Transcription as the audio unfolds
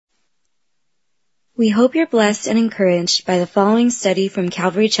We hope you're blessed and encouraged by the following study from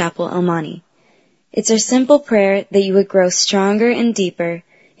Calvary Chapel, El Monte. It's our simple prayer that you would grow stronger and deeper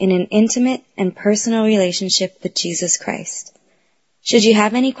in an intimate and personal relationship with Jesus Christ. Should you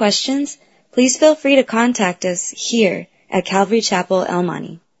have any questions, please feel free to contact us here at Calvary Chapel, El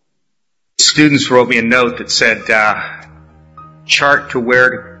Monte. Students wrote me a note that said, chart to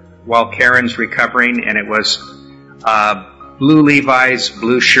wear while Karen's recovering, and it was blue Levi's,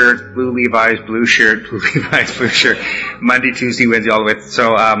 blue shirt, blue Levi's, blue shirt, blue Levi's, blue shirt, Monday, Tuesday, Wednesday, all the way.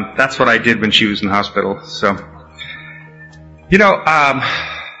 So that's what I did when she was in the hospital. So,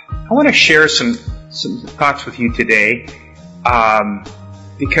 I want to share some thoughts with you today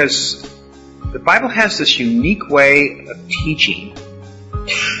because the Bible has this unique way of teaching,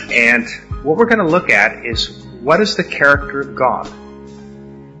 and what we're going to look at is what is the character of God.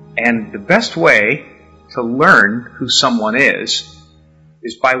 And the best way to learn who someone is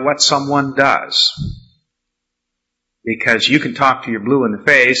by what someone does. Because you can talk to your blue in the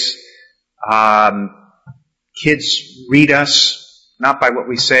face. Kids read us not by what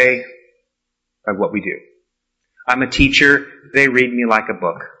we say, by what we do. I'm a teacher. They read me like a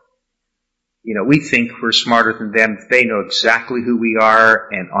book. We think we're smarter than them. They know exactly who we are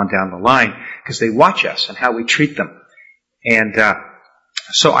and on down the line because they watch us and how we treat them. And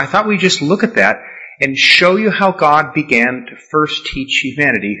so I thought we'd just look at that and show you how God began to first teach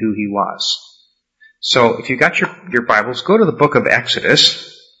humanity who He was. So if you got your Bibles, go to the book of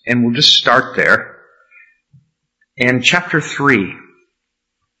Exodus, and we'll just start there. And chapter 3.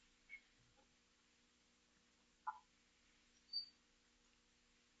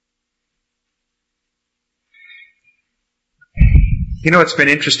 What's been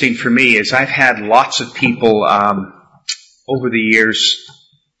interesting for me is I've had lots of people over the years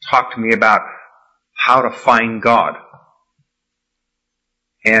talk to me about how to find God.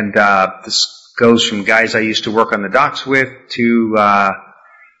 And this goes from guys I used to work on the docks with to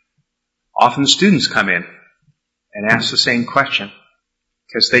often students come in and ask the same question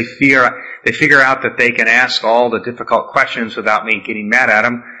because they figure out that they can ask all the difficult questions without me getting mad at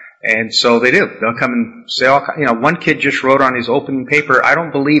them. And so they do. They'll come and say, one kid just wrote on his opening paper, I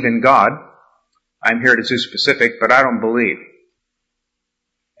don't believe in God. I'm here to do specific, but I don't believe.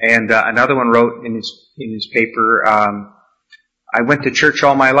 And another one wrote in his paper, I went to church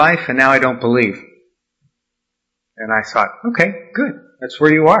all my life and now I don't believe. And I thought, okay, good. That's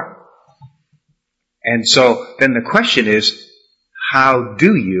where you are. And so then the question is, how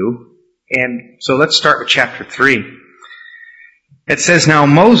do you? And so let's start with chapter 3. It says, Now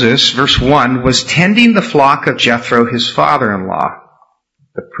Moses, verse 1, was tending the flock of Jethro, his father-in-law,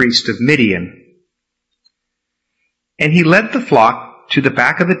 the priest of Midian. And he led the flock to the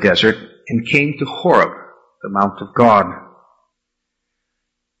back of the desert and came to Horeb, the mount of God.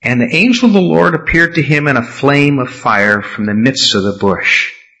 And the angel of the Lord appeared to him in a flame of fire from the midst of the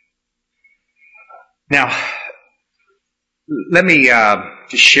bush. Now, let me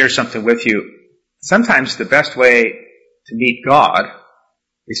just share something with you. Sometimes the best way to meet God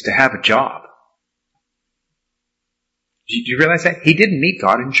is to have a job. Did you realize that? He didn't meet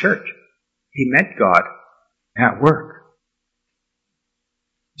God in church. He met God at work.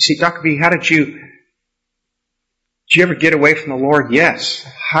 You see, Dr. B, did you ever get away from the Lord? Yes.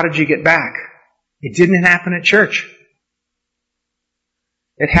 How did you get back? It didn't happen at church.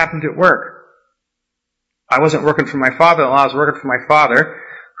 It happened at work. I wasn't working for my father-in-law. I was working for my father,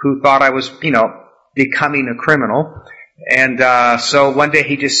 who thought I was, becoming a criminal. And so one day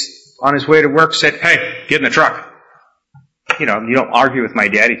he just, on his way to work, said, hey, get in the truck. You don't argue with my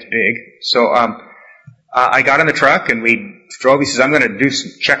dad. He's big. So I got in the truck and we drove. He says, I'm going to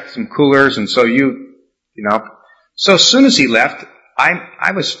check some coolers. And so So as soon as he left,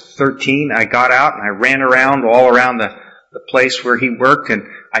 I was 13. I got out and I ran around all around the place where he worked, and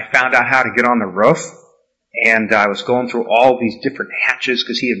I found out how to get on the roof. And I was going through all these different hatches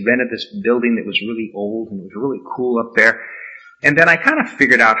because he had rented this building that was really old and it was really cool up there. And then I kind of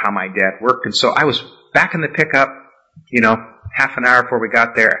figured out how my dad worked. And so I was back in the pickup, half an hour before we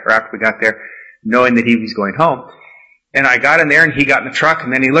got there, or after we got there, knowing that he was going home. And I got in there and he got in the truck,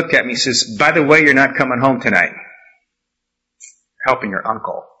 and then he looked at me and says, by the way, you're not coming home tonight. Helping your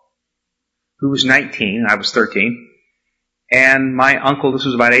uncle, who was 19, I was 13. And my uncle, this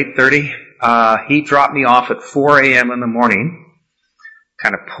was about 8:30, he dropped me off at 4 a.m. in the morning,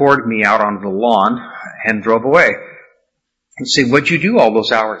 kind of poured me out onto the lawn, and drove away. And say, what'd you do all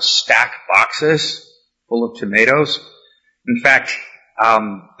those hours? Stack boxes full of tomatoes? In fact,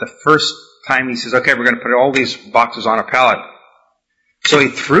 the first time he says, okay, we're going to put all these boxes on a pallet. So he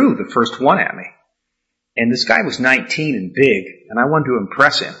threw the first one at me. And this guy was 19 and big, and I wanted to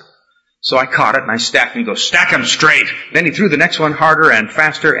impress him. So I caught it and I stacked him. He goes, stack them straight. Then he threw the next one harder and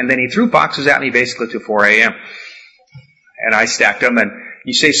faster, and then he threw boxes at me basically till 4 a.m. And I stacked them. And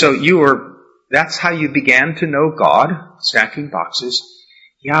you say, so that's how you began to know God, stacking boxes?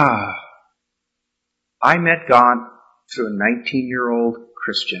 Yeah. I met God through a 19-year-old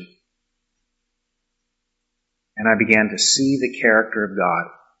Christian. And I began to see the character of God.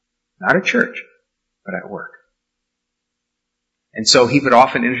 Not at church, but at work. And so he would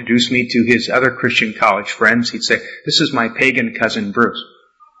often introduce me to his other Christian college friends. He'd say, this is my pagan cousin Bruce.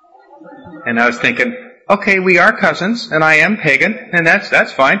 And I was thinking, okay, we are cousins, and I am pagan, and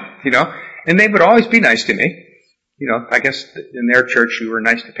that's fine, And they would always be nice to me. I guess in their church you were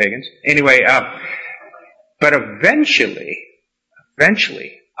nice to pagans. Anyway, but eventually,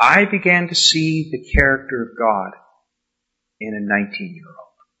 I began to see the character of God in a 19-year-old.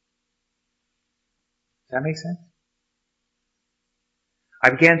 Does that make sense? I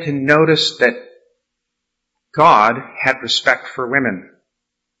began to notice that God had respect for women.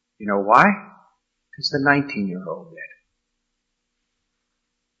 You know why? Because the 19-year-old did.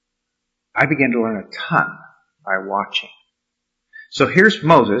 I began to learn a ton by watching. So here's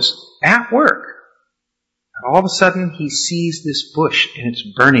Moses at work. And all of a sudden he sees this bush and it's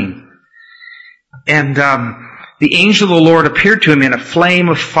burning. And the angel of the Lord appeared to him in a flame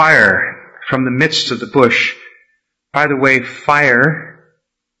of fire from the midst of the bush. By the way, fire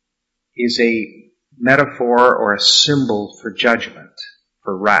is a metaphor or a symbol for judgment,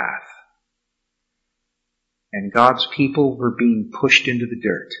 for wrath. And God's people were being pushed into the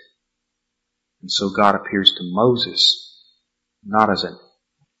dirt. And so God appears to Moses, not as a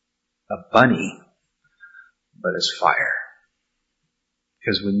bunny, but as fire.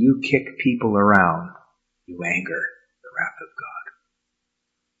 Because when you kick people around, you anger the wrath of God.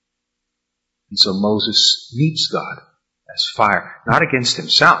 And so Moses meets God as fire, not against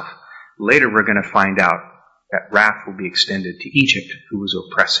himself. Later we're going to find out that wrath will be extended to Egypt, who was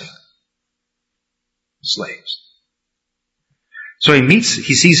oppressing slaves. So he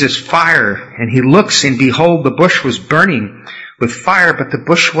sees this fire, and he looks, and behold, the bush was burning with fire, but the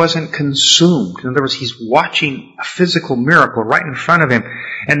bush wasn't consumed. In other words, he's watching a physical miracle right in front of him.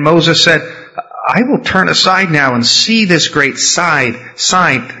 And Moses said, I will turn aside now and see this great sight,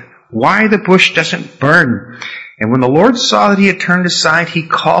 why the bush doesn't burn. And when the Lord saw that he had turned aside, he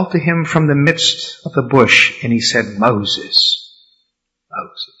called to him from the midst of the bush, and he said, Moses,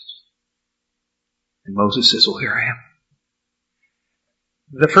 Moses. And Moses says, well, here I am.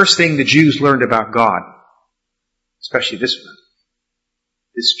 The first thing the Jews learned about God, especially this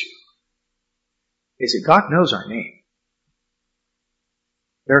Jew, is that God knows our name.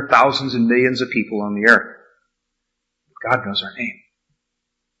 There are thousands and millions of people on the earth. God knows our name.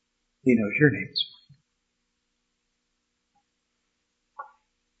 He knows your name.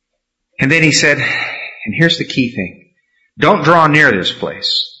 And then he said, and here's the key thing, don't draw near this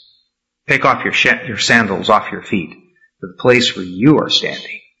place. Take off your sandals off your feet. For the place where you are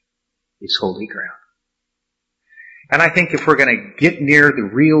standing is holy ground. And I think if we're going to get near the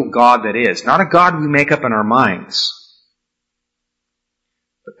real God that is, not a God we make up in our minds,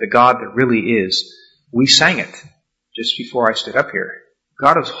 but the God that really is, we sang it just before I stood up here.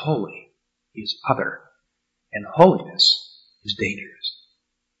 God is holy. He is other. And holiness is dangerous.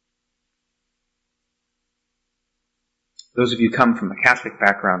 Those of you who come from a Catholic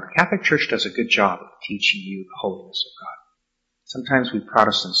background, the Catholic Church does a good job of teaching you the holiness of God. Sometimes we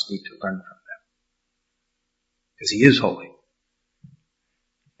Protestants need to learn from them. Because He is holy.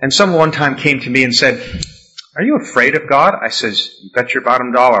 And someone one time came to me and said, are you afraid of God? I says, you bet your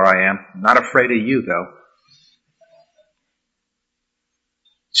bottom dollar I am. I'm not afraid of you, though.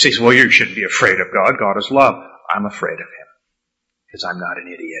 He says, well, you shouldn't be afraid of God. God is love. I'm afraid of Him. Because I'm not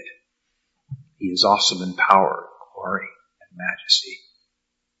an idiot. He is awesome in power, glory, and majesty.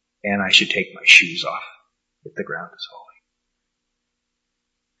 And I should take my shoes off if the ground is holy.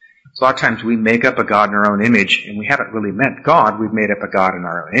 So a lot of times we make up a God in our own image, and we haven't really meant God. We've made up a God in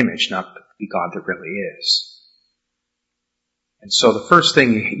our own image, not the God that really is. And so the first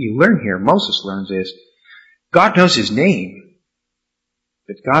thing you learn here, Moses learns, is God knows His name,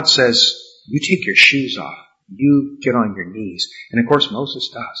 but God says, you take your shoes off. You get on your knees. And of course Moses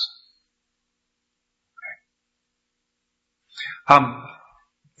does. Okay.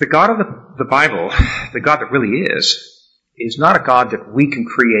 The God of the Bible, the God that really is not a God that we can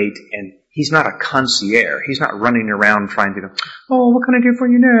create, and He's not a concierge. He's not running around trying to, what can I do for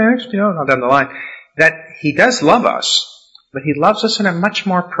you next? Not down the line. That He does love us, but He loves us in a much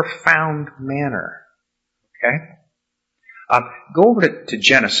more profound manner. Okay? Go over to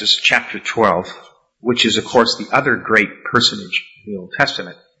Genesis chapter 12, which is, of course, the other great personage in the Old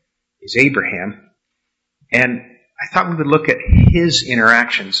Testament. is Abraham. And I thought we would look at his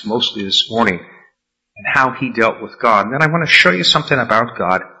interactions mostly this morning and how he dealt with God. And then I want to show you something about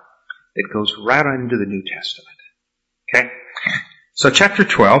God that goes right on into the New Testament. Okay? So chapter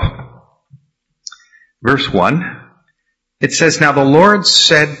 12, verse 1, it says, "Now the Lord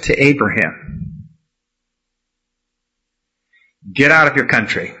said to Abraham, get out of your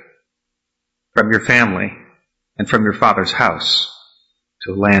country, from your family, and from your father's house,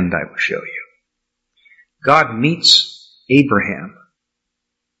 to a land I will show you." God meets Abraham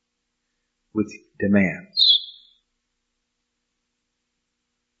with demands.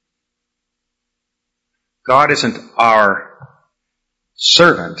 God isn't our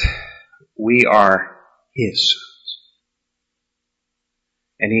servant. We are His.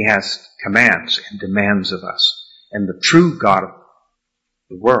 And He has commands and demands of us. And the true God of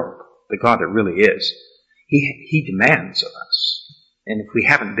the world, the God that really is, He demands of us. And if we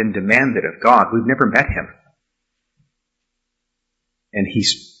haven't been demanded of God, we've never met Him. And He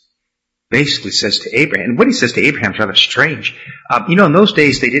basically says to Abraham, and what He says to Abraham is rather strange. In those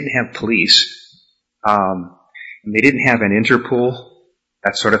days they didn't have police. And they didn't have an Interpol,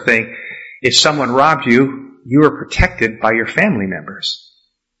 that sort of thing. If someone robbed you, you were protected by your family members.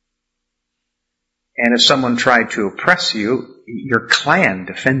 And if someone tried to oppress you, your clan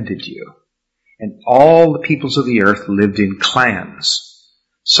defended you. And all the peoples of the earth lived in clans.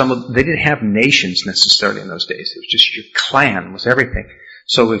 They didn't have nations necessarily in those days. It was just your clan was everything.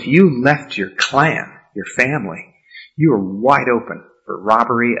 So if you left your clan, your family, you were wide open for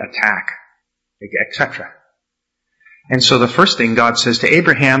robbery, attack, etc. And so the first thing God says to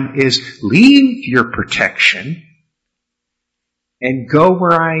Abraham is, leave your protection and go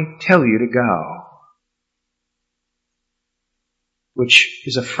where I tell you to go. Which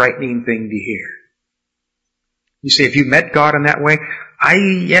is a frightening thing to hear. You say, have you met God in that way?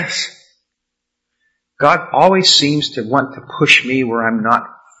 Yes. God always seems to want to push me where I'm not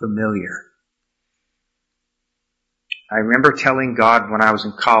familiar. I remember telling God when I was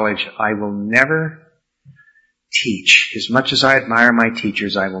in college, I will never teach. As much as I admire my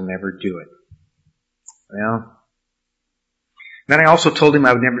teachers, I will never do it. Well, then I also told him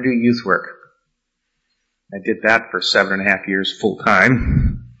I would never do youth work. I did that for 7.5 years full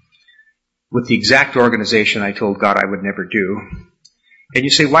time with the exact organization I told God I would never do. And you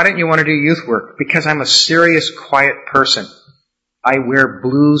say, why don't you want to do youth work? Because I'm a serious, quiet person. I wear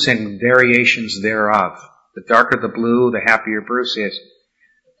blues and variations thereof. The darker the blue, the happier Bruce is.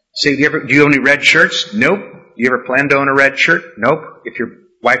 Say, do you own any red shirts? Nope. Do you ever plan to own a red shirt? Nope. If your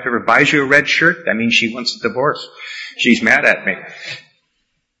wife ever buys you a red shirt, that means she wants a divorce. She's mad at me.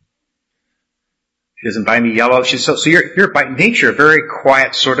 She doesn't buy me yellow. So you're by nature a very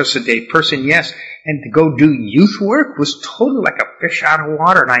quiet, sort of sedate person, yes. And to go do youth work was totally like a fish out of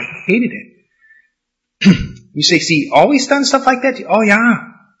water, and I hated it. You say, see, always done stuff like that? Oh, yeah.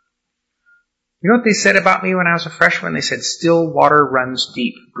 You know what they said about me when I was a freshman? They said, still water runs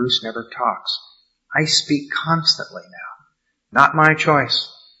deep. Bruce never talks. I speak constantly now. Not my choice.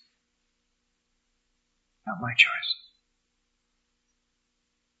 Not my choice.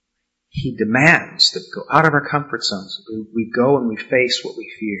 He demands that we go out of our comfort zones. We go and we face what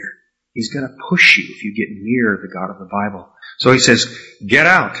we fear. He's going to push you if you get near the God of the Bible. So he says, get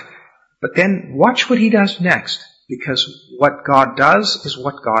out. But then watch what he does next. Because what God does is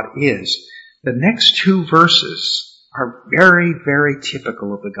what God is. The next 2 verses are very, very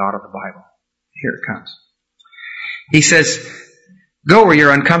typical of the God of the Bible. Here it comes. He says, go where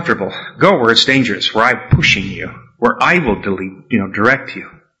you're uncomfortable. Go where it's dangerous, where I'm pushing you, where I will direct you.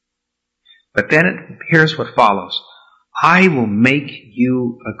 But then here's what follows. I will make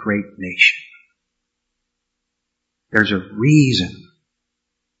you a great nation. There's a reason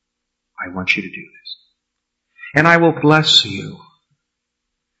I want you to do this. And I will bless you.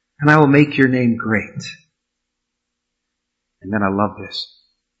 And I will make your name great. And then I love this.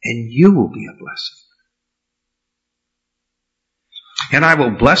 And you will be a blessing. And I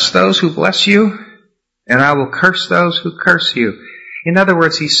will bless those who bless you. And I will curse those who curse you. In other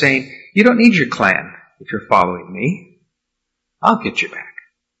words, he's saying, you don't need your clan if you're following me. I'll get you back.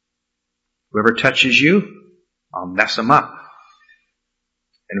 Whoever touches you, I'll mess them up.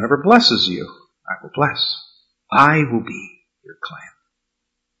 And whoever blesses you, I will bless. I will be your clan.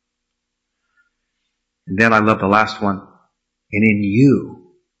 And then I love the last one. And in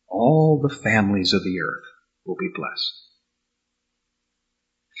you, all the families of the earth will be blessed.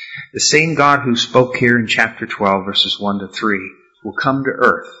 The same God who spoke here in chapter 12, verses 1 to 3, will come to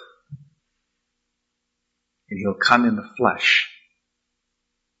earth. And he'll come in the flesh.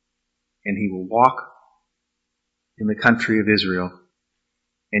 And he will walk in the country of Israel.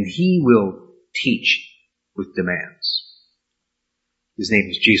 And he will teach with demands. His name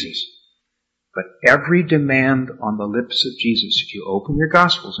is Jesus. But every demand on the lips of Jesus, if you open your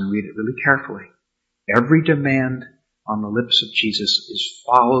Gospels and read it really carefully, every demand on the lips of Jesus is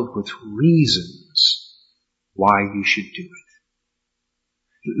followed with reasons why you should do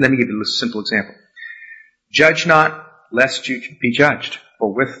it. Let me give you a simple example. Judge not, lest you be judged.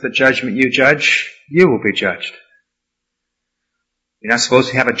 For with the judgment you judge, you will be judged. You're not supposed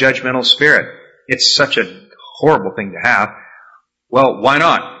to have a judgmental spirit. It's such a horrible thing to have. Well, why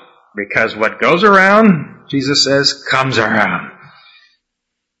not? Because what goes around, Jesus says, comes around.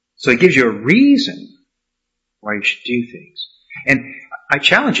 So he gives you a reason why you should do things. And I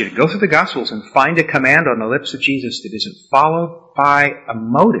challenge you to go through the Gospels and find a command on the lips of Jesus that isn't followed by a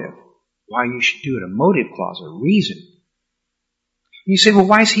motive why you should do it, a motive clause, a reason. You say, well,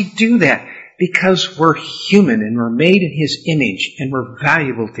 why does he do that? Because we're human and we're made in his image and we're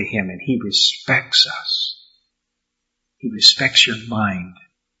valuable to him and he respects us. He respects your mind.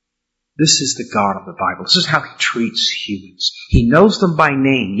 This is the God of the Bible. This is how he treats humans. He knows them by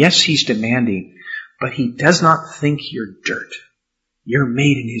name. Yes, he's demanding, but he does not think you're dirt. You're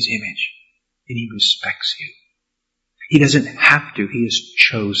made in his image and he respects you. He doesn't have to. He has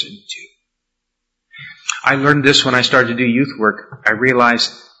chosen to. I learned this when I started to do youth work. I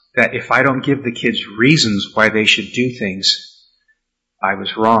realized that if I don't give the kids reasons why they should do things, I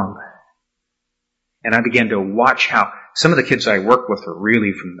was wrong. And I began to watch how some of the kids I work with are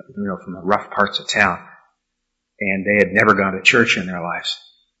really from the rough parts of town. And they had never gone to church in their lives.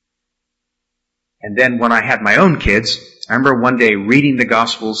 And then when I had my own kids, I remember one day reading the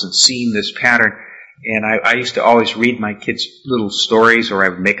Gospels and seeing this pattern. And I used to always read my kids little stories, or I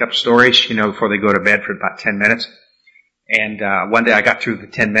would make up stories, before they go to bed for about 10 minutes. And one day I got through the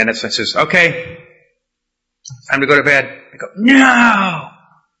 10 minutes. I says, okay, time to go to bed. I go, no!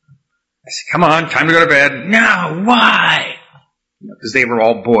 I said, come on, time to go to bed. No, why? Because they were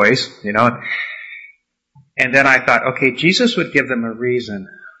all boys, And then I thought, okay, Jesus would give them a reason.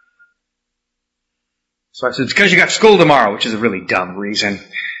 So I said, it's because you got school tomorrow, which is a really dumb reason.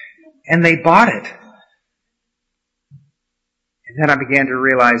 And they bought it. And then I began to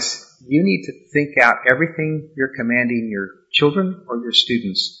realize you need to think out everything you're commanding your children or your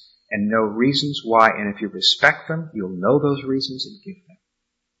students and know reasons why. And if you respect them, you'll know those reasons and give them.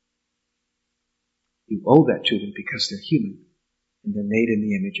 You owe that to them because they're human and they're made in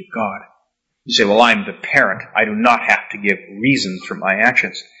the image of God. You say, well, I'm the parent. I do not have to give reasons for my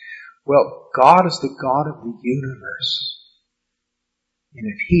actions. Well, God is the God of the universe. And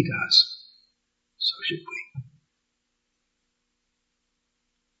if he does, so should we.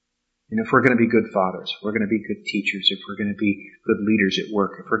 And if we're going to be good fathers, if we're going to be good teachers, if we're going to be good leaders at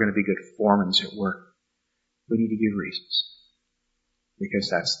work, if we're going to be good foremen at work, we need to give reasons. Because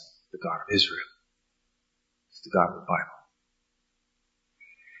that's the God of Israel. It's the God of the Bible.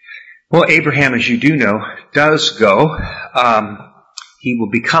 Well, Abraham, as you do know, does go. He will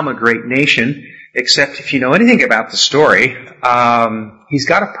become a great nation, except if you know anything about the story, he's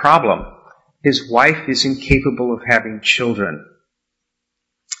got a problem. His wife is incapable of having children.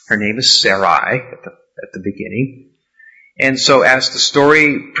 Her name is Sarai at the beginning. And so as the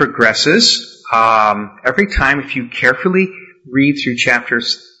story progresses, every time if you carefully read through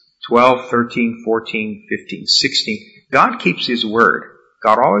chapters 12, 13, 14, 15, 16, God keeps his word.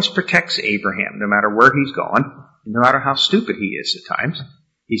 God always protects Abraham, no matter where he's gone, no matter how stupid he is at times.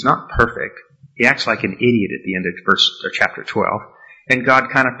 He's not perfect. He acts like an idiot at the end of chapter 12, and God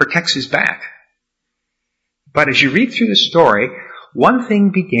kind of protects his back. But as you read through the story, one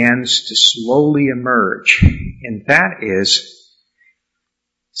thing begins to slowly emerge, and that is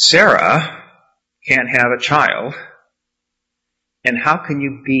Sarah can't have a child, and how can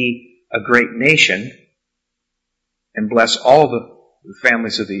you be a great nation and bless all the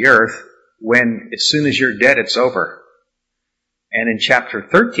families of the earth when as soon as you're dead it's over? And in chapter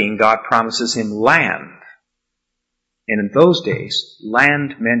 13, God promises him land. And in those days,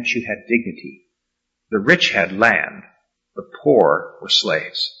 land meant you had dignity. The rich had land. The poor were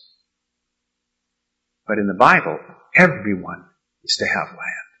slaves. But in the Bible, everyone is to have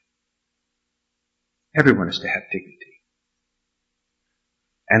land. Everyone is to have dignity.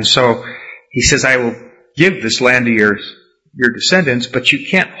 And so he says, I will give this land to your descendants, but you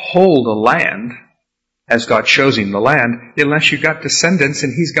can't hold a land as God shows him the land unless you've got descendants,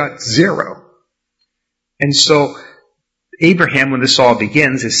 and he's got 0. And so Abraham, when this all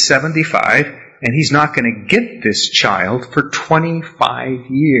begins, is 75, and he's not going to get this child for 25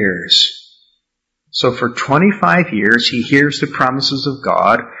 years. So for 25 years, he hears the promises of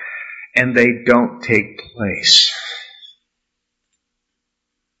God, and they don't take place.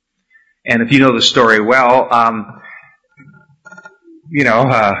 And if you know the story well,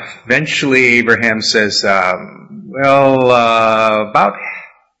 eventually Abraham says, about,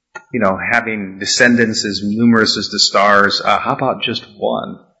 having descendants as numerous as the stars, how about just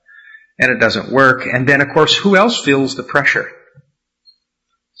one? And it doesn't work. And then, of course, who else feels the pressure?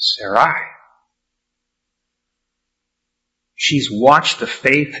 Sarai. She's watched the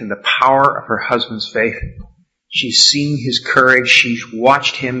faith and the power of her husband's faith. She's seen his courage. She's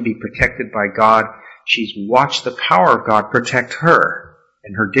watched him be protected by God. She's watched the power of God protect her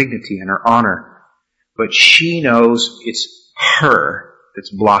and her dignity and her honor. But she knows it's her that's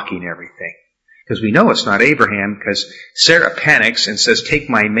blocking everything. Because we know it's not Abraham, because Sarah panics and says, take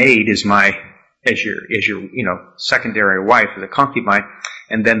my maid as your secondary wife, as a concubine,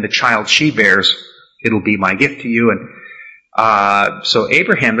 and then the child she bears, it'll be my gift to you. And so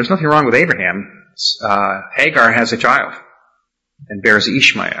Abraham, there's nothing wrong with Abraham. Hagar has a child and bears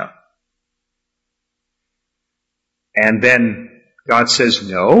Ishmael. And then God says,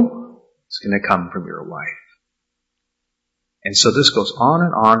 no, it's going to come from your wife. And so this goes on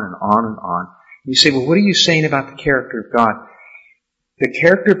and on and on and on. You say, well, what are you saying about the character of God? The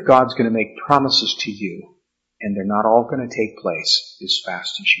character of God's going to make promises to you, and they're not all going to take place as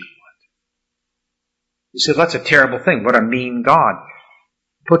fast as you want. You say, that's a terrible thing. What a mean God.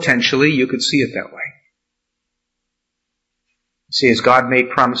 Potentially, you could see it that way. You say, has God made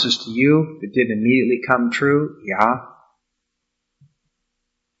promises to you that didn't immediately come true? Yeah.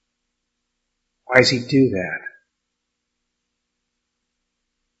 Why does he do that?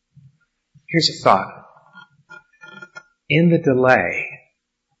 Here's a thought. In the delay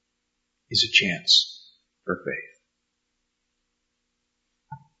is a chance for faith.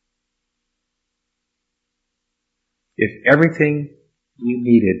 If everything you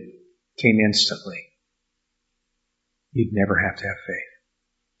needed came instantly, you'd never have to have faith.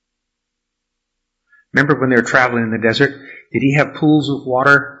 Remember when they were traveling in the desert? Did he have pools of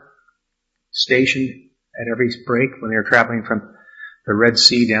water stationed at every break when they were traveling from the Red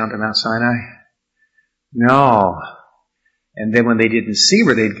Sea down to Mount Sinai? No. And then when they didn't see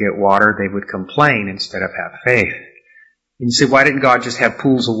where they'd get water, they would complain instead of have faith. And you say, why didn't God just have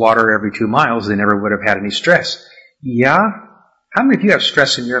pools of water every 2 miles? They never would have had any stress. Yeah? How many of you have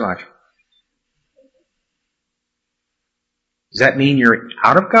stress in your life? Does that mean you're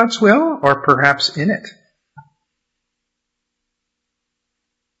out of God's will or perhaps in it?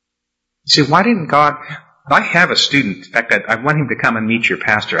 You say, why didn't God... I have a student. In fact, I want him to come and meet your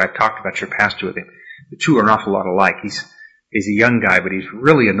pastor. I've talked about your pastor with him. The two are an awful lot alike. He's a young guy, but he's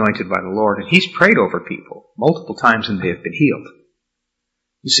really anointed by the Lord. And he's prayed over people multiple times and they have been healed.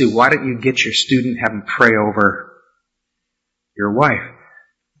 You say, why don't you get your student, have him pray over your wife?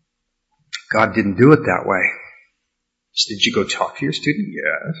 God didn't do it that way. Did you go talk to your student?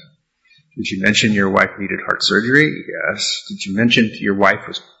 Yes. Did you mention your wife needed heart surgery? Yes. Did you mention your wife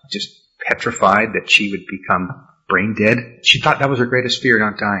was just petrified that she would become brain dead? She thought that was her greatest fear,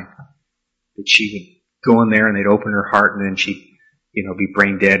 not dying. That she would go in there and they'd open her heart and then she'd, be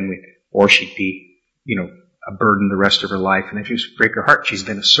brain dead or she'd be, a burden the rest of her life. And if you break her heart, she's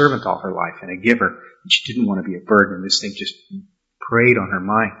been a servant all her life and a giver. And she didn't want to be a burden. And this thing just preyed on her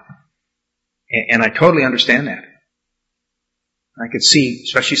mind. And I totally understand that. I could see,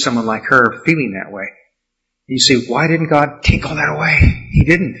 especially someone like her, feeling that way. And you say, why didn't God take all that away? He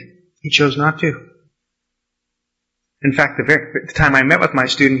didn't. He chose not to. In fact, the time I met with my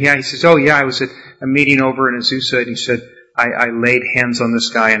student, he says, I was at a meeting over in Azusa, and he said, I laid hands on this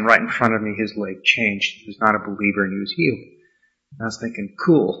guy, and right in front of me, his leg changed. He was not a believer, and he was healed. And I was thinking,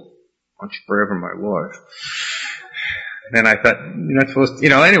 cool. Why don't you pray over my wife? And then I thought, you're not supposed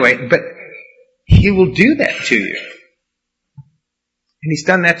to, anyway, but he will do that to you. And he's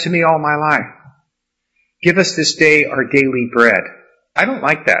done that to me all my life. Give us this day our daily bread. I don't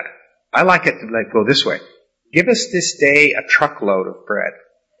like that. I like it to go this way. Give us this day a truckload of bread.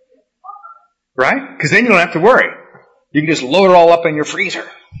 Right? Because then you don't have to worry. You can just load it all up in your freezer.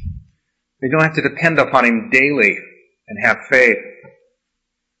 You don't have to depend upon him daily and have faith.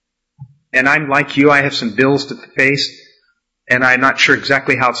 And I'm like you, I have some bills to face, and I'm not sure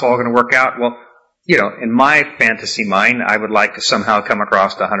exactly how it's all going to work out. Well, in my fantasy mind, I would like to somehow come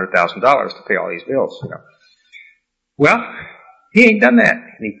across $100,000 to pay all these bills, Well, he ain't done that.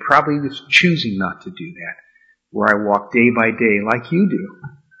 And he probably was choosing not to do that. Where I walk day by day like you do.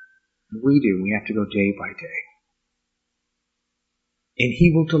 We do. We have to go day by day. And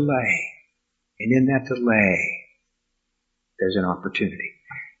he will delay. And in that delay, there's an opportunity.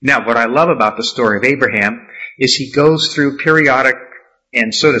 Now, what I love about the story of Abraham is he goes through periodic,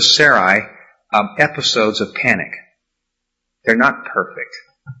 and so does Sarai, episodes of panic. They're not perfect.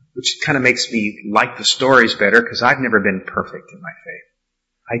 which kind of makes me like the stories better because I've never been perfect in my faith.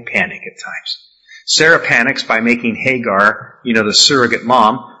 I panic at times. Sarah panics by making Hagar, the surrogate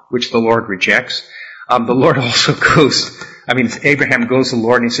mom, which the Lord rejects. The Lord also Abraham goes to the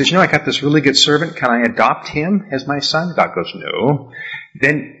Lord and he says, I got this really good servant. Can I adopt him as my son? God goes, no.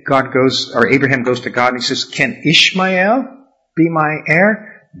 Then Abraham goes to God and he says, can Ishmael be my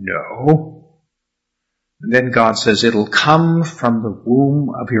heir? No. And then God says, it'll come from the womb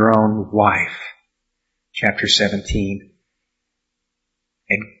of your own wife. Chapter 17.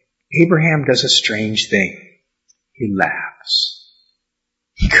 And Abraham does a strange thing. He laughs.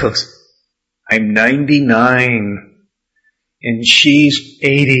 He goes, I'm 99 and she's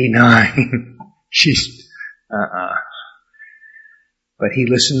 89. But he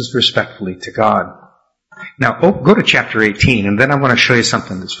listens respectfully to God. Now, go to chapter 18, and then I want to show you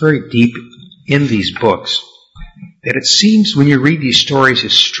something that's very deep in these books, that it seems when you read these stories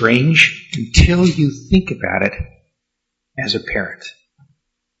is strange until you think about it as a parent.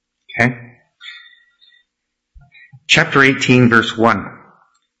 Okay? Chapter 18, verse 1.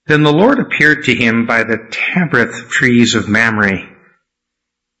 Then the Lord appeared to him by the tabreth trees of Mamre,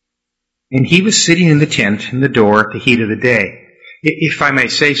 and he was sitting in the tent in the door at the heat of the day. If I may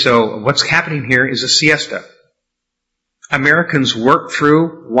say so, what's happening here is a siesta. Americans work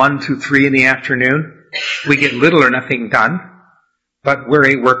through 1 to 3 in the afternoon. We get little or nothing done, but we're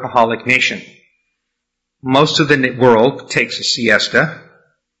a workaholic nation. Most of the world takes a siesta,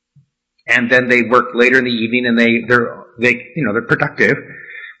 and then they work later in the evening, and they're productive.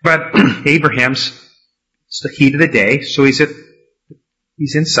 But Abraham's, it's the heat of the day, so he's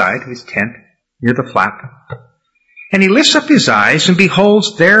inside his tent near the flap. And he lifts up his eyes, and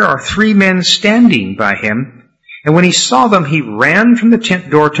beholds, there are 3 men standing by him. And when he saw them, he ran from the tent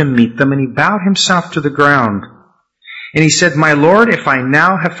door to meet them, and he bowed himself to the ground. And he said, my Lord, if I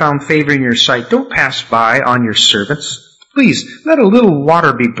now have found favor in your sight, don't pass by on your servants. Please, let a little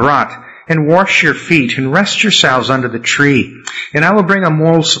water be brought, and wash your feet, and rest yourselves under the tree. And I will bring a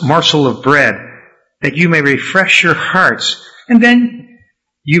morsel of bread, that you may refresh your hearts, and then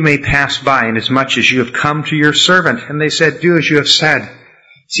you may pass by, inasmuch as you have come to your servant. And they said, do as you have said.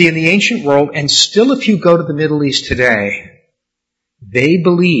 See, in the ancient world, and still if you go to the Middle East today, they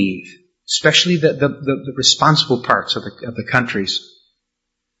believe, especially the responsible parts of the countries,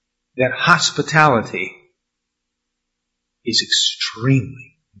 that hospitality is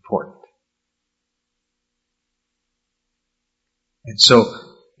extremely important. And so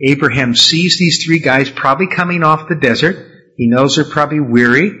Abraham sees these 3 guys probably coming off the desert. He knows they're probably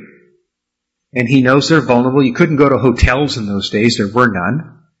weary, and he knows they're vulnerable. You couldn't go to hotels in those days. There were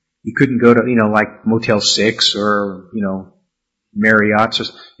none. You couldn't go to, like Motel 6 or,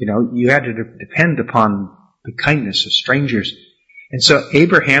 Marriott's. You had to depend upon the kindness of strangers. And so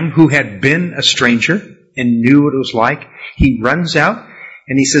Abraham, who had been a stranger and knew what it was like, he runs out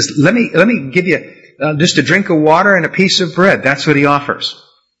and he says, let me give you just a drink of water and a piece of bread. That's what he offers.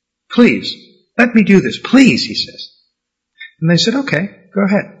 Please, let me do this. Please, he says. And they said, okay, go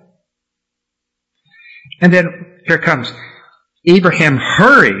ahead. And then here comes. Abraham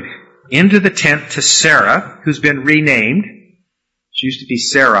hurried into the tent to Sarah, who's been renamed. She used to be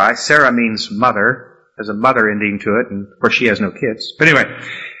Sarai. Sarah means mother. There's a mother ending to it, and of course she has no kids. But anyway,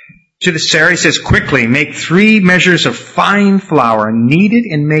 to the Sarah, he says, quickly, make 3 measures of fine flour, knead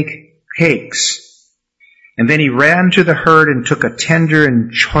it and make cakes. And then he ran to the herd and took a tender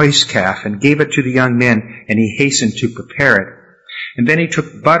and choice calf and gave it to the young men, and he hastened to prepare it. And then he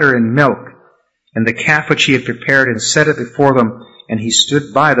took butter and milk and the calf which he had prepared and set it before them, and he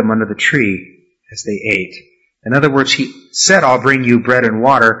stood by them under the tree as they ate. In other words, he said, I'll bring you bread and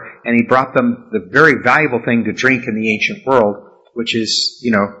water, and he brought them the very valuable thing to drink in the ancient world, which is,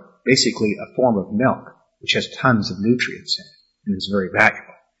 basically a form of milk, which has tons of nutrients in it, and is very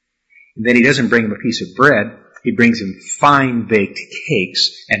valuable. And then he doesn't bring him a piece of bread, he brings him fine baked cakes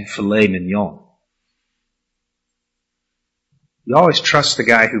and filet mignon. You always trust the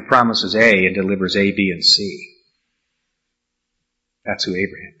guy who promises A and delivers A, B, and C. That's who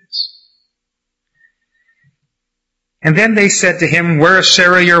Abraham is. And then they said to him, where is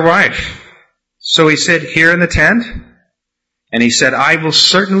Sarah your wife? So he said, here in the tent. And he said, I will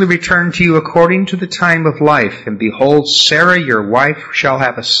certainly return to you according to the time of life. And behold, Sarah your wife shall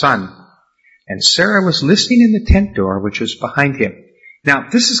have a son. And Sarah was listening in the tent door, which was behind him. Now,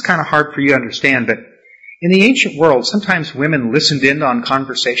 this is kind of hard for you to understand, but in the ancient world, sometimes women listened in on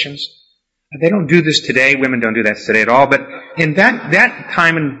conversations. They don't do this today. Women don't do that today at all. But in that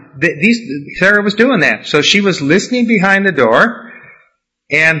time, Sarah was doing that. So she was listening behind the door,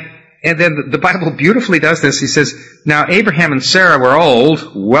 and And then the Bible beautifully does this. He says, now Abraham and Sarah were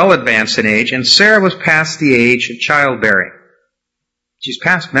old, well advanced in age, and Sarah was past the age of childbearing. She's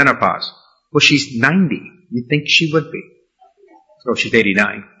past menopause. Well, she's 90. You'd think she would be. Oh, she's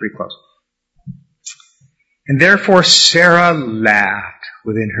 89. Pretty close. And therefore Sarah laughed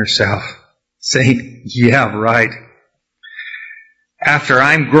within herself, saying, yeah, right. After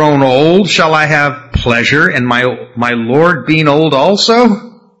I'm grown old, shall I have pleasure in my Lord being old also?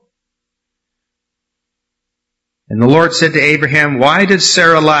 And the Lord said to Abraham, why did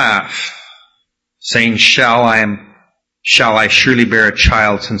Sarah laugh, saying, shall I surely bear a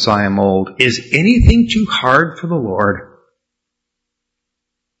child since I am old? Is anything too hard for the Lord?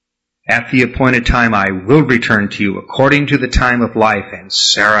 At the appointed time I will return to you according to the time of life, and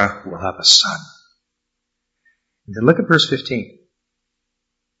Sarah will have a son. And then look at verse 15.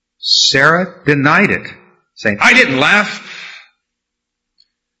 Sarah denied it, saying, I didn't laugh.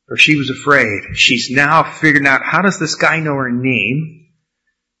 For she was afraid. She's now figuring out, how does this guy know her name?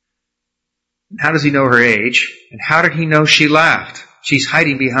 And how does he know her age? And how did he know she laughed? She's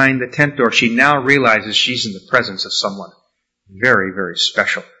hiding behind the tent door. She now realizes she's in the presence of someone very, very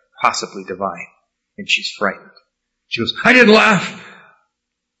special, possibly divine. And she's frightened. She goes, I didn't laugh.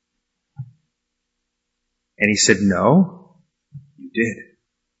 And he said, no, you did.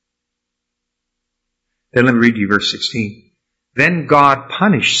 Then let me read you verse 16. Then God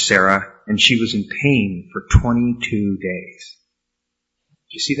punished Sarah, and she was in pain for 22 days.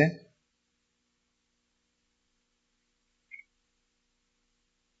 Do you see that?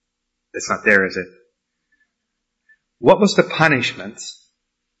 That's not there, is it? What was the punishment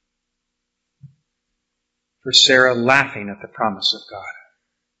for Sarah laughing at the promise of God?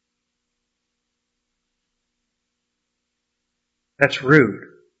 That's rude.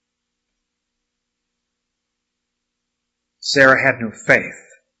 Sarah had no faith.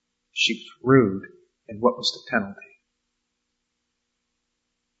 She was rude. And what was the penalty?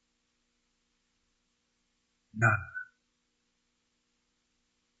 None.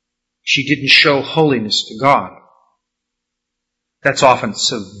 She didn't show holiness to God. That's often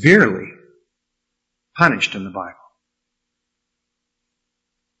severely punished in the Bible.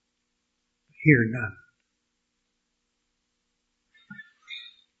 Here, none.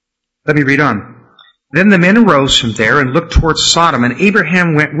 Let me read on. Then the men arose from there and looked towards Sodom, and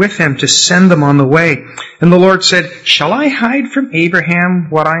Abraham went with them to send them on the way. And the Lord said, shall I hide from Abraham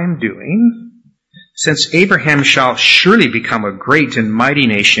what I am doing? Since Abraham shall surely become a great and mighty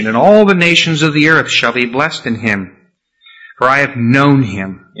nation, and all the nations of the earth shall be blessed in him. For I have known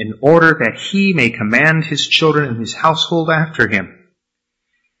him, in order that he may command his children and his household after him,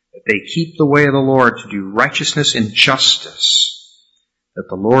 that they keep the way of the Lord to do righteousness and justice, that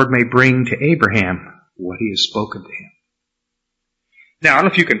the Lord may bring to Abraham what he has spoken to him. Now, I don't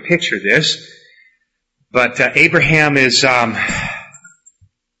know if you can picture this, but Abraham is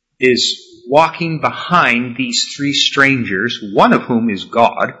walking behind these three strangers, one of whom is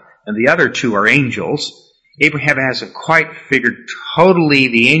God, and the other two are angels. Abraham hasn't quite figured totally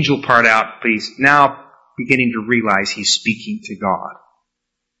the angel part out, but he's now beginning to realize he's speaking to God.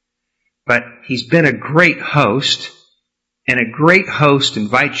 But he's been a great host, and a great host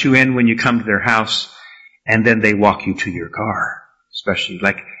invites you in when you come to their house, and then they walk you to your car. Especially,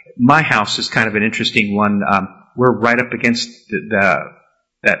 like, my house is kind of an interesting one. We're right up against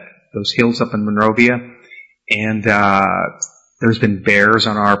those hills up in Monrovia, and there's been bears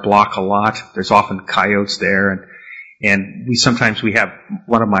on our block a lot. There's often coyotes there, and we have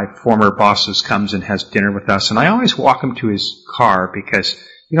one of my former bosses comes and has dinner with us, and I always walk him to his car because,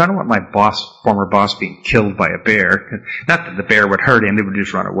 I don't want my former boss being killed by a bear. Not that the bear would hurt him, it would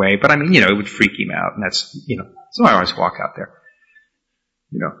just run away, but it would freak him out, and that's, so I always walk out there.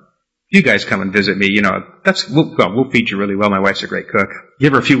 You guys come and visit me, we'll feed you really well. My wife's a great cook.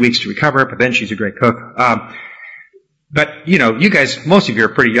 Give her a few weeks to recover, but then she's a great cook. But, you guys, most of you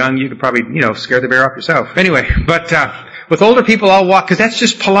are pretty young. You could probably, scare the bear off yourself. Anyway, but with older people, I'll walk, because that's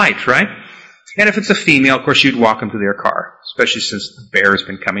just polite, right? And if it's a female, of course, you'd walk them to their car, especially since the bear has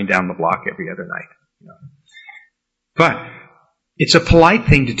been coming down the block every other night. But it's a polite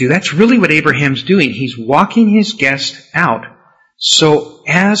thing to do. That's really what Abraham's doing. He's walking his guest out. So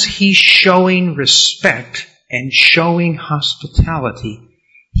as he's showing respect and showing hospitality,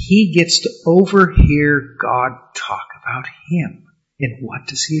 he gets to overhear God talk about him. And what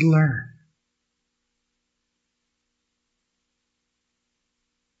does he learn?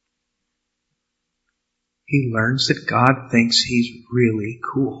 He learns that God thinks he's really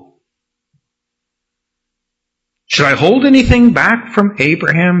cool. Should I hold anything back from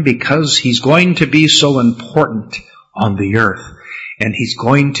Abraham because he's going to be so important on the earth? And He's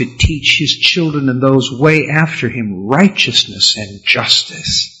going to teach His children and those way after Him righteousness and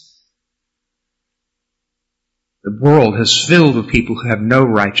justice. The world is filled with people who have no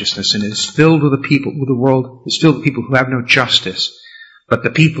righteousness, and the world is filled with people who have no justice. But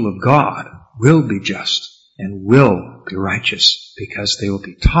the people of God will be just and will be righteous because they will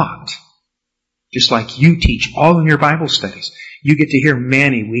be taught. Just like you teach all in your Bible studies. You get to hear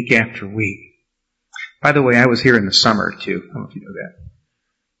Manny week after week. By the way, I was here in the summer too. I don't know if you know that.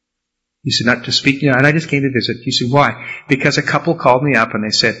 You said not to speak, and I just came to visit. You said, why? Because a couple called me up and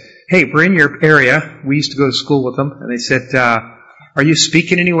they said, hey, we're in your area. We used to go to school with them. And they said, are you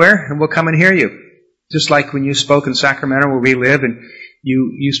speaking anywhere? And we'll come and hear you. Just like when you spoke in Sacramento where we live, and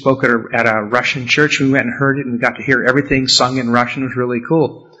you spoke at a Russian church. We went and heard it, and we got to hear everything sung in Russian. It was really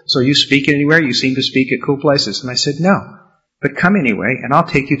cool. So are you speaking anywhere? You seem to speak at cool places. And I said, no. But come anyway, and I'll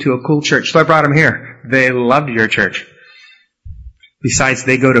take you to a cool church. So I brought them here. They loved your church. Besides,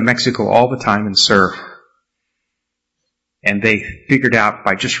 they go to Mexico all the time and serve. And they figured out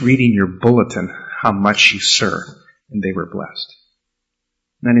by just reading your bulletin how much you serve. And they were blessed.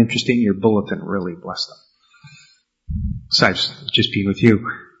 Isn't that interesting? Your bulletin really blessed them. Besides just being with you.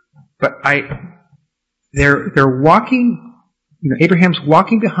 But they're walking, Abraham's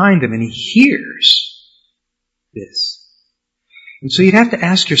walking behind them and he hears this. And so you'd have to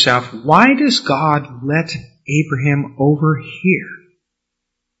ask yourself, why does God let Abraham overhear?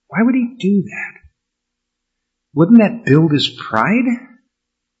 Why would He do that? Wouldn't that build his pride?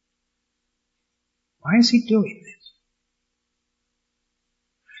 Why is He doing this?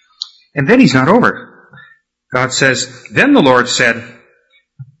 And then He's not over. God says, then the Lord said,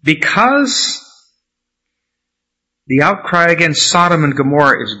 because the outcry against Sodom and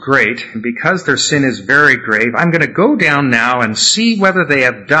Gomorrah is great, and because their sin is very grave, I'm going to go down now and see whether they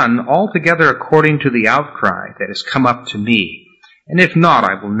have done altogether according to the outcry that has come up to me. And if not,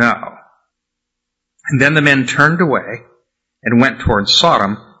 I will know. And then the men turned away and went towards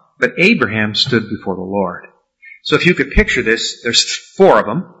Sodom, but Abraham stood before the Lord. So if you could picture this, there's 4 of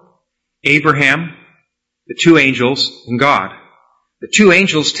them. Abraham, the 2 angels, and God. The 2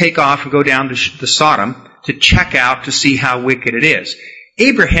 angels take off and go down to Sodom to check out to see how wicked it is.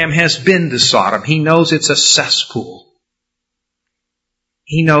 Abraham has been to Sodom. He knows it's a cesspool.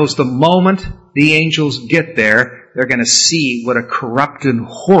 He knows the moment the angels get there, they're going to see what a corrupt and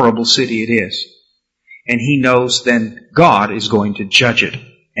horrible city it is. And he knows then God is going to judge it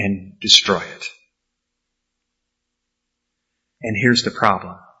and destroy it. And here's the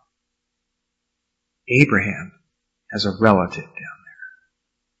problem. Abraham has a relative down there.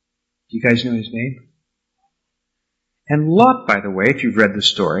 Do you guys know his name? And Lot, by the way, if you've read the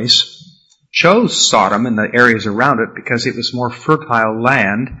stories, chose Sodom and the areas around it because it was more fertile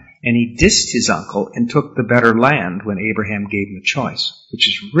land, and he dissed his uncle and took the better land when Abraham gave him a choice, which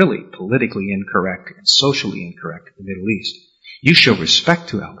is really politically incorrect and socially incorrect in the Middle East. You show respect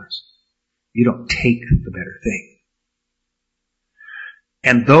to elders. You don't take the better thing.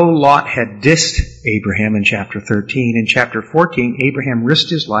 And though Lot had dissed Abraham in chapter 13, in chapter 14, Abraham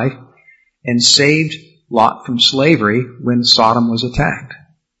risked his life and saved Lot from slavery when Sodom was attacked.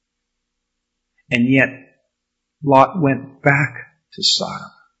 And yet, Lot went back to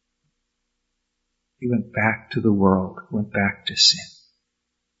Sodom. He went back to the world, went back to sin.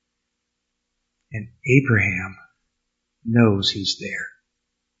 And Abraham knows he's there.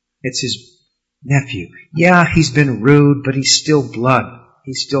 It's his nephew. Yeah, he's been rude, but he's still blood.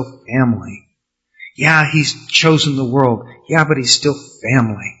 He's still family. Yeah, he's chosen the world. Yeah, but he's still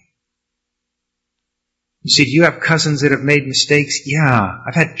family. You see, do you have cousins that have made mistakes? Yeah,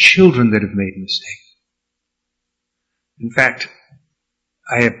 I've had children that have made mistakes. In fact,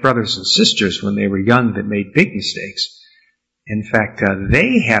 I have brothers and sisters when they were young that made big mistakes. In fact,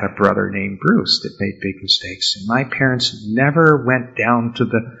 they had a brother named Bruce that made big mistakes. And my parents never went down to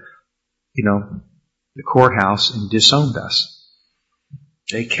the courthouse and disowned us.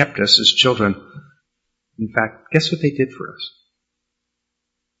 They kept us as children. In fact, guess what they did for us?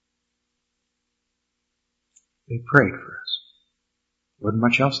 They prayed for us. Wasn't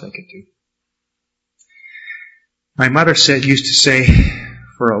much else they could do. My mother used to say,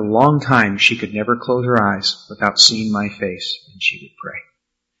 for a long time she could never close her eyes without seeing my face, and she would pray.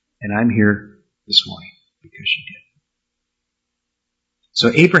 And I'm here this morning because she did.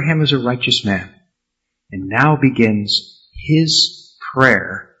 So Abraham is a righteous man, and now begins his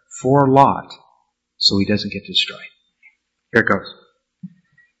prayer for Lot so he doesn't get destroyed. Here it goes.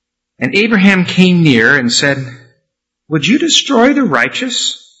 And Abraham came near and said, would you destroy the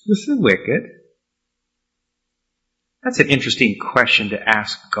righteous with the wicked? That's an interesting question to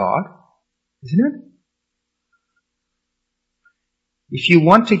ask God, isn't it? If you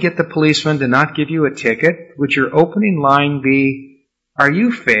want to get the policeman to not give you a ticket, would your opening line be, "Are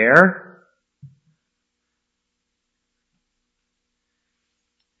you fair?"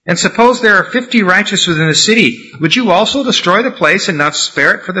 And suppose there are 50 righteous within the city. Would you also destroy the place and not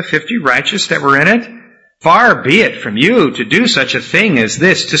spare it for the 50 righteous that were in it? Far be it from you to do such a thing as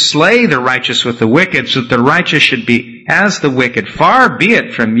this, to slay the righteous with the wicked, so that the righteous should be as the wicked. Far be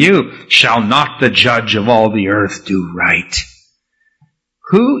it from you. Shall not the judge of all the earth do right?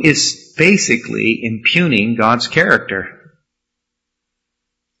 Who is basically impugning God's character?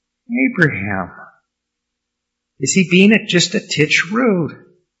 Abraham. Is he being just a titch rude?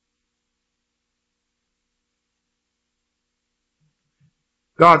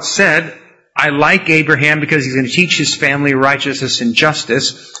 God said, "I like Abraham because he's going to teach his family righteousness and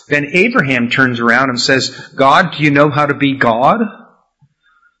justice." Then Abraham turns around and says, "God, do you know how to be God?"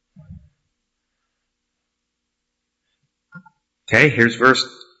 Okay, here's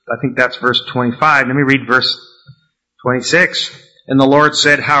I think that's verse 25. Let me read verse 26. And the Lord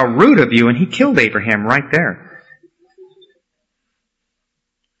said, "How rude of you." And he killed Abraham right there.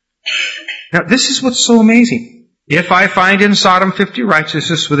 Now, this is what's so amazing. "If I find in Sodom 50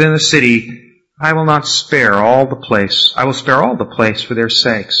 righteousness within the city, I will not spare all the place. I will spare all the place for their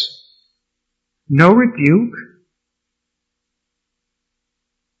sakes." No rebuke.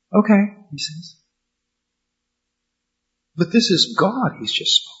 Okay, he says. But this is God he's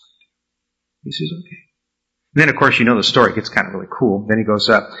just spoken to. He says, okay. And then, of course, you know the story. It gets kind of really cool. Then he goes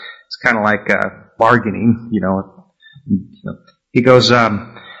up. It's kind of like bargaining, He goes,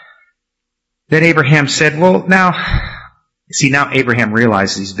 then Abraham said, well, now Abraham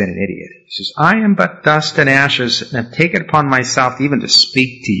realizes he's been an idiot. He says, "I am but dust and ashes, and have taken upon myself even to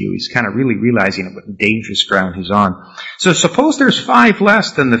speak to you." He's kind of really realizing what dangerous ground he's on. "So suppose there's 5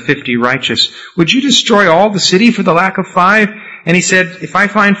 less than the 50 righteous. Would you destroy all the city for the lack of 5? And he said, "If I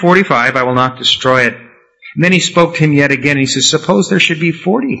find 45, I will not destroy it." And then he spoke to him yet again. He says, "Suppose there should be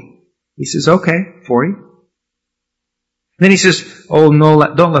 40. He says, "Okay, 40. Then he says, "Oh,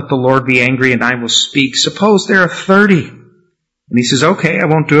 no, don't let the Lord be angry, and I will speak. Suppose there are 30. And he says, "Okay, I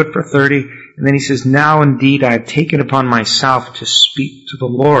won't do it for 30. And then he says, "Now indeed I have taken upon myself to speak to the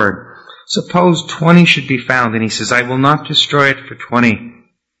Lord. Suppose 20 should be found." And he says, "I will not destroy it for 20. And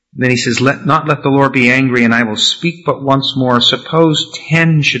then he says, not let the Lord be angry, and I will speak but once more. Suppose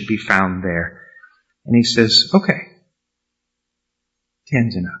 10 should be found there." And he says, "Okay,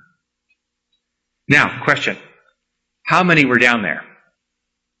 10's enough." Now, question. How many were down there?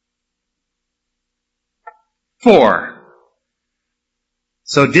 4.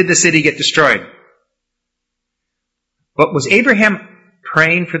 So did the city get destroyed? But was Abraham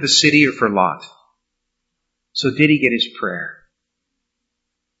praying for the city or for Lot? So did he get his prayer?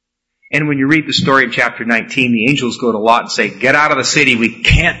 And when you read the story in chapter 19, the angels go to Lot and say, "Get out of the city. We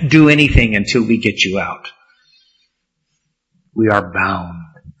can't do anything until we get you out." We are bound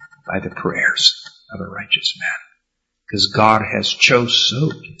by the prayers of a righteous man, because God has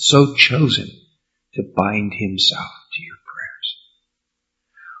so chosen to bind himself to your prayers.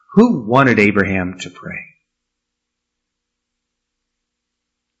 Who wanted Abraham to pray?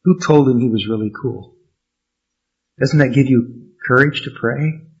 Who told him he was really cool? Doesn't that give you courage to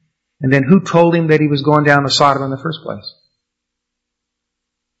pray? And then who told him that he was going down to Sodom in the first place?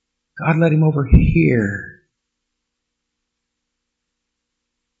 God led him over here.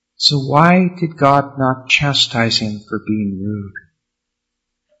 So why did God not chastise him for being rude?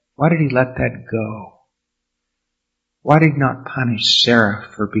 Why did he let that go? Why did he not punish Sarah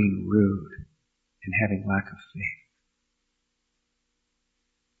for being rude and having lack of faith?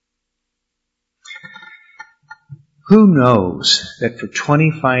 Who knows that for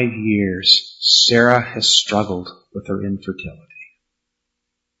 25 years Sarah has struggled with her infertility?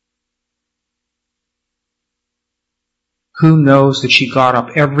 Who knows that she got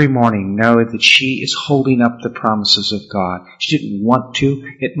up every morning knowing that she is holding up the promises of God? She didn't want to.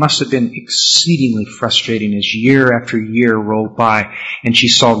 It must have been exceedingly frustrating as year after year rolled by and she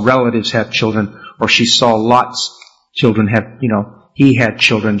saw relatives have children, or she saw Lot's children have, he had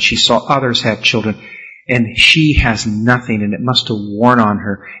children. She saw others have children. And she has nothing, and it must have worn on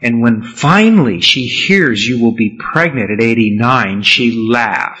her. And when finally she hears you will be pregnant at 89, she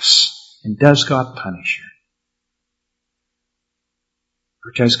laughs. And does God punish her?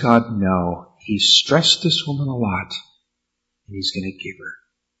 Or does God know He's stressed this woman a lot, and He's going to give her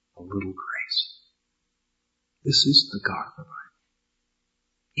a little grace? This is the God of the Bible.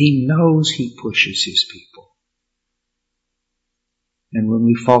 He knows He pushes His people. And when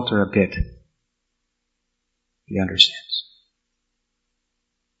we falter a bit, He understands.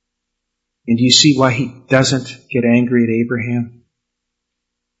 And do you see why He doesn't get angry at Abraham?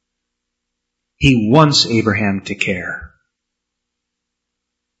 He wants Abraham to care.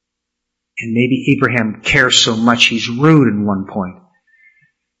 And maybe Abraham cares so much he's rude in one point.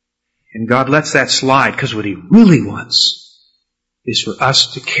 And God lets that slide because what he really wants is for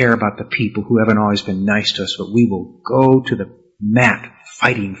us to care about the people who haven't always been nice to us, but we will go to the mat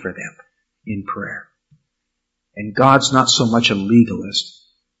fighting for them in prayer. And God's not so much a legalist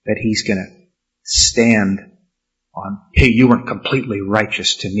that he's going to stand on, hey, you weren't completely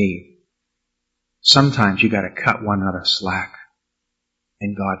righteous to me. Sometimes you got to cut one another slack,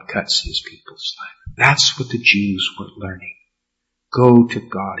 and God cuts his people slack. That's what the Jews were learning. Go to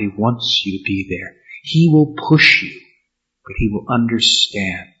God. He wants you to be there. He will push you, but he will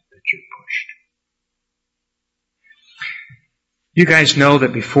understand that you're pushed. You guys know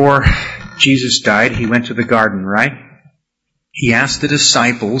that before Jesus died, he went to the garden, right? He asked the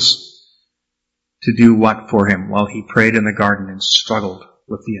disciples to do what for him while he prayed in the garden and struggled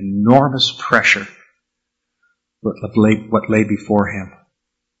with the enormous pressure what lay before him.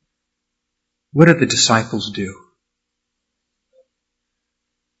 What did the disciples do?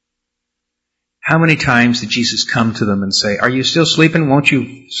 How many times did Jesus come to them and say, are you still sleeping? Won't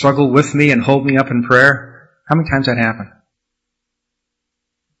you struggle with me and hold me up in prayer? How many times that happened?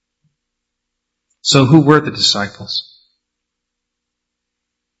 So who were the disciples?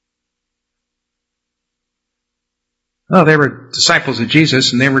 Oh, they were disciples of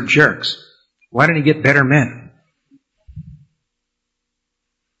Jesus and they were jerks. Why didn't he get better men?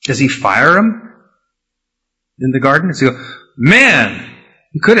 Does he fire them in the garden? Does he go, man,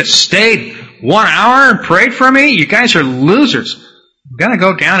 you could have stayed 1 hour and prayed for me? You guys are losers. I'm going to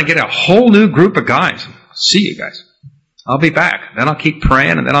go down and get a whole new group of guys. See you guys. I'll be back. Then I'll keep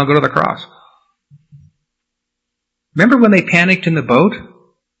praying and then I'll go to the cross. Remember when they panicked in the boat? And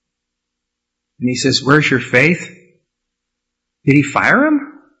he says, where's your faith? Did he fire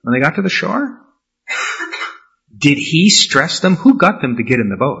them when they got to the shore? Did he stress them? Who got them to get in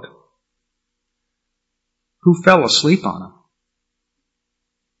the boat? Who fell asleep on them?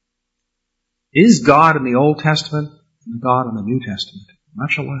 Is God in the Old Testament and God in the New Testament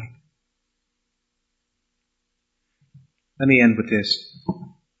much alike? Let me end with this.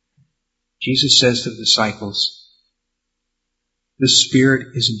 Jesus says to the disciples, the spirit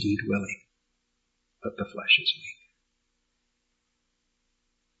is indeed willing, but the flesh is weak.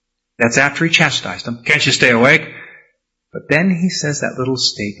 That's after he chastised them. Can't you stay awake? But then he says that little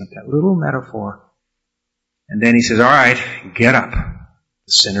statement, that little metaphor. And then he says, all right, get up.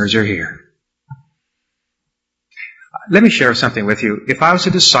 The sinners are here. Let me share something with you. If I was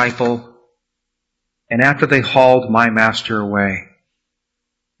a disciple, and after they hauled my master away,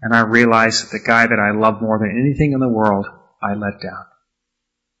 and I realized that the guy that I love more than anything in the world, I let down,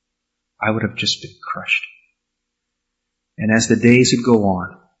 I would have just been crushed. And as the days would go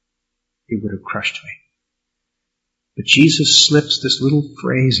on, it would have crushed me. But Jesus slips this little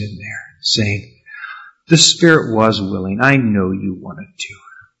phrase in there, saying, the spirit was willing. I know you wanted to,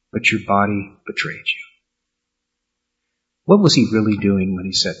 but your body betrayed you. What was he really doing when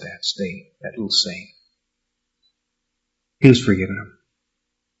he said that little saying? He was forgiving him.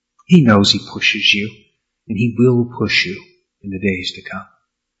 He knows he pushes you, and he will push you in the days to come.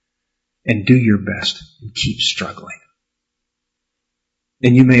 And do your best and keep struggling.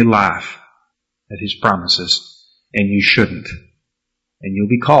 And you may laugh at his promises, and you shouldn't. And you'll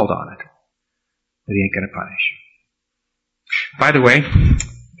be called on it. But he ain't going to punish you. By the way,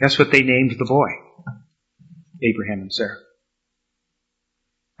 guess what they named the boy? Abraham and Sarah.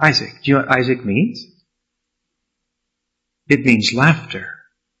 Isaac. Do you know what Isaac means? It means laughter.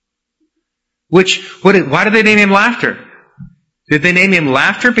 Why did they name him Laughter? Did they name him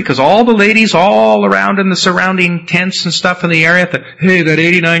Laughter because all the ladies all around in the surrounding tents and stuff in the area thought, hey, that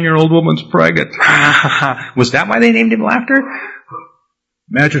 89-year-old woman's pregnant. Was that why they named him Laughter?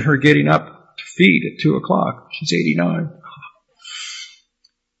 Imagine her getting up to feed at 2 o'clock. She's 89.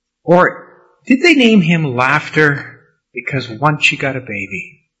 Or did they name him Laughter because once she got a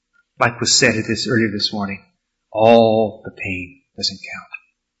baby, like was said earlier this morning, all the pain doesn't count.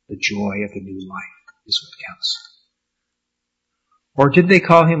 The joy of the new life is what counts. Or did they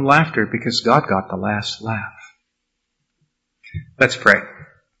call him Laughter because God got the last laugh? Let's pray.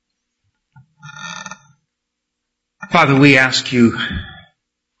 Father, we ask you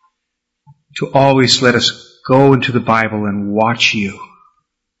to always let us go into the Bible and watch you,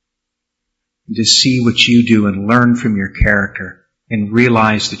 and to see what you do and learn from your character and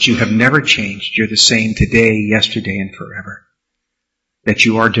realize that you have never changed. You're the same today, yesterday, and forever. That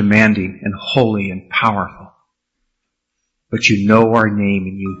you are demanding and holy and powerful. But you know our name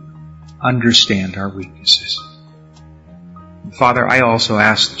and you understand our weaknesses. And Father, I also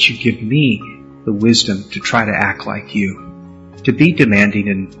ask that you give me the wisdom to try to act like you, to be demanding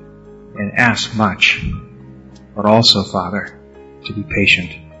and ask much, but also, Father, to be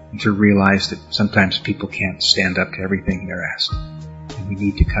patient and to realize that sometimes people can't stand up to everything they're asked, and we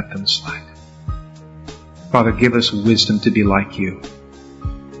need to cut them slack. Father, give us wisdom to be like you.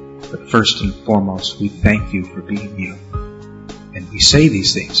 But first and foremost, we thank you for being you. And we say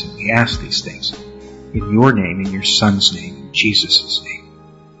these things and we ask these things in your name, in your Son's name, in Jesus' name.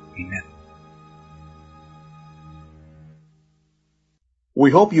 Amen.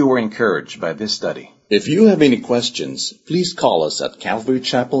 We hope you were encouraged by this study. If you have any questions, please call us at Calvary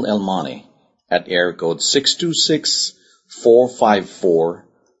Chapel El Monte at area code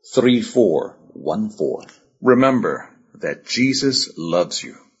 626-454-3414. Remember that Jesus loves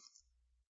you.